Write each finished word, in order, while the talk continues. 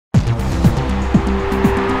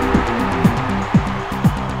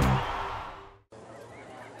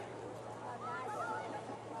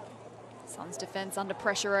defends under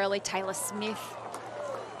pressure early. Taylor Smith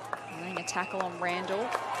laying a tackle on Randall.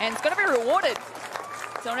 And it's going to be rewarded.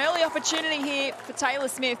 So an early opportunity here for Taylor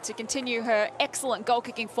Smith to continue her excellent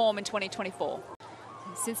goal-kicking form in 2024.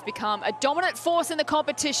 Since become a dominant force in the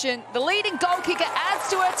competition, the leading goal kicker adds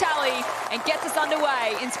to her tally and gets us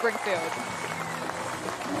underway in Springfield.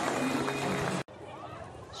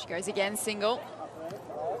 She goes again, single.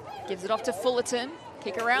 Gives it off to Fullerton.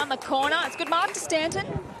 Kick around the corner. It's good mark to Stanton.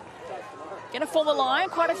 Going to form a line.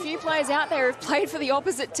 Quite a few players out there who've played for the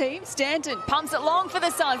opposite team. Stanton pumps it long for the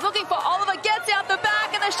Suns. Looking for Oliver. Gets out the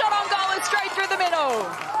back and the shot on goal is straight through the middle.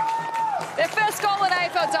 Their first goal in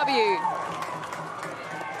AFLW.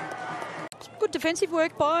 Good defensive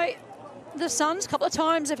work by the Suns. A couple of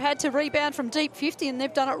times they've had to rebound from deep 50 and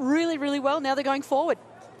they've done it really, really well. Now they're going forward.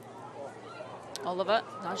 Oliver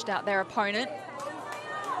nudged out their opponent.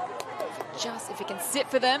 Just if it can sit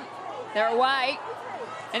for them, they're away.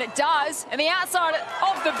 And it does. And the outside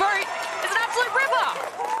of the boot is an absolute ripper.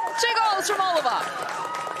 2 goals from Oliver.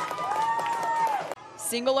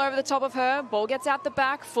 Single over the top of her. Ball gets out the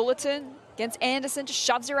back. Fullerton against Anderson. Just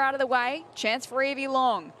shoves her out of the way. Chance for Evie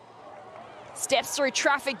Long. Steps through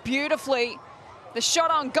traffic beautifully. The shot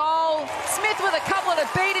on goal. Smith with a couple to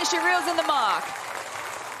beat and she reels in the mark.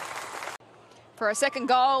 For a second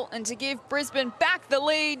goal and to give Brisbane back the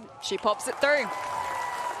lead, she pops it through.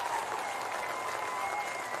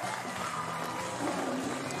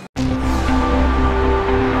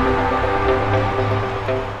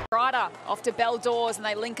 Grider off to Bell Dawes and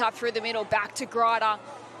they link up through the middle, back to Grider.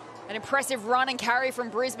 An impressive run and carry from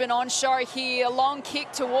Brisbane on show here. A long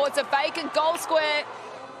kick towards a vacant goal square.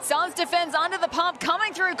 Suns defends under the pump,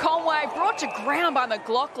 coming through Conway, brought to ground by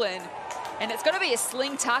McLaughlin. And it's going to be a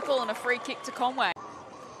sling tackle and a free kick to Conway.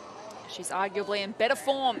 She's arguably in better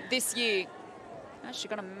form this year. How's she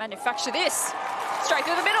going to manufacture this? Straight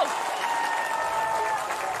through the middle.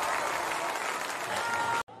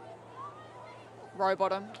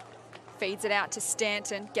 Rowbottom feeds it out to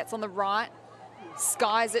Stanton, gets on the right.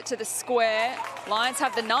 Skies it to the square. Lions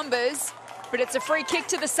have the numbers, but it's a free kick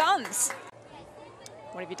to the Suns.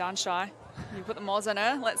 What have you done, Shy? You put the moz on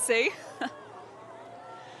her. Let's see.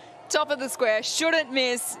 Top of the square. Shouldn't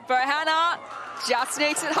miss. Bohanna just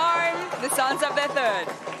sneaks it home. The Suns have their third.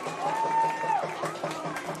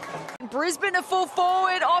 Brisbane to full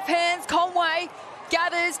forward. Off hands. Conway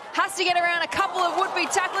gathers. Has to get around a couple of would-be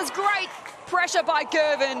tacklers. Great pressure by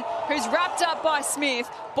Gervin, who's wrapped up by Smith.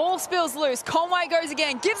 Ball spills loose. Conway goes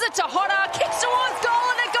again. Gives it to Hodder. Kicks towards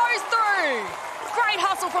goal and it goes through. Great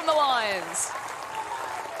hustle from the Lions.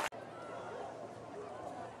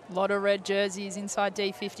 A lot of red jerseys inside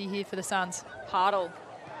D50 here for the Suns. Hartle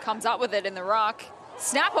comes up with it in the ruck.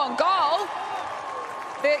 Snap on goal.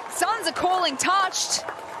 The Suns are calling touched.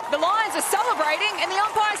 The Lions are celebrating and the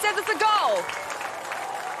umpire says it's a goal.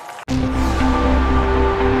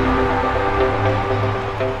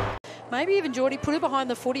 Maybe even Geordie put her behind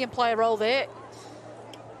the footy and play a role there,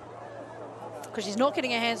 because she's not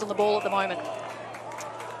getting her hands on the ball at the moment.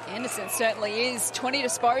 Anderson certainly is. 20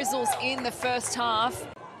 disposals in the first half.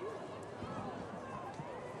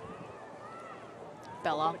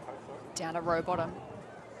 Bella down to Rowbottom.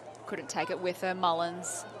 Couldn't take it with her.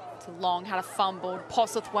 Mullins to Long, had a fumble.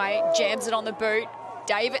 Postlethwaite jams it on the boot.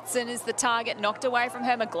 Davidson is the target, knocked away from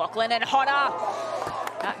her. McLaughlin and Hodder.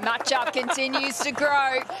 That matchup continues to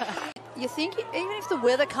grow. You think even if the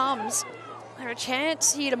weather comes, there's a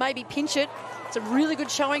chance here to maybe pinch it. It's a really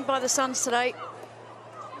good showing by the Suns today.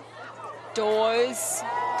 Dawes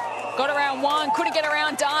got around one, couldn't get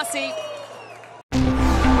around Darcy.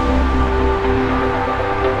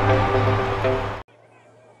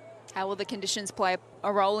 How will the conditions play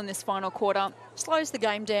a role in this final quarter? Slows the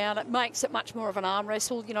game down. It makes it much more of an arm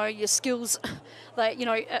wrestle. You know, your skills, they, you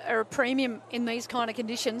know, are a premium in these kind of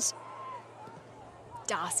conditions.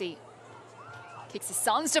 Darcy kicks the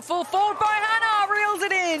Suns to full forward. Bohanna reels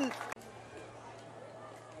it in.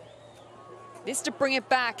 This to bring it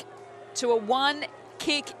back to a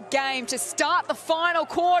one-kick game to start the final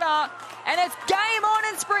quarter. And it's game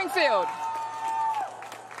on in Springfield.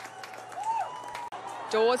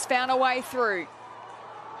 Dawes found a way through.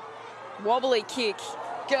 Wobbly kick.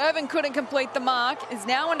 Gervin couldn't complete the mark, is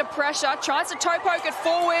now under pressure, tries to toe poke it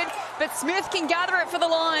forward, but Smith can gather it for the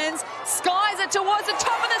Lions, skies it towards the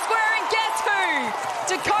top of the square, and guess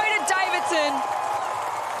who? Dakota Davidson.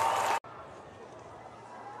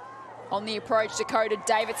 On the approach, Dakota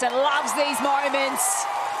Davidson loves these moments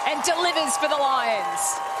and delivers for the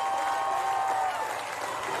Lions.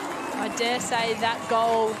 I dare say that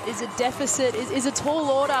goal is a deficit, is a tall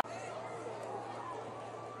order.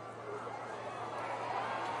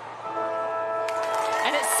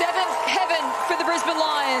 And it's seventh heaven for the Brisbane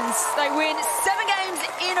Lions. They win 7 games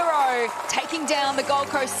in a row, taking down the Gold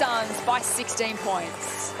Coast Suns by 16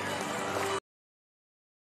 points.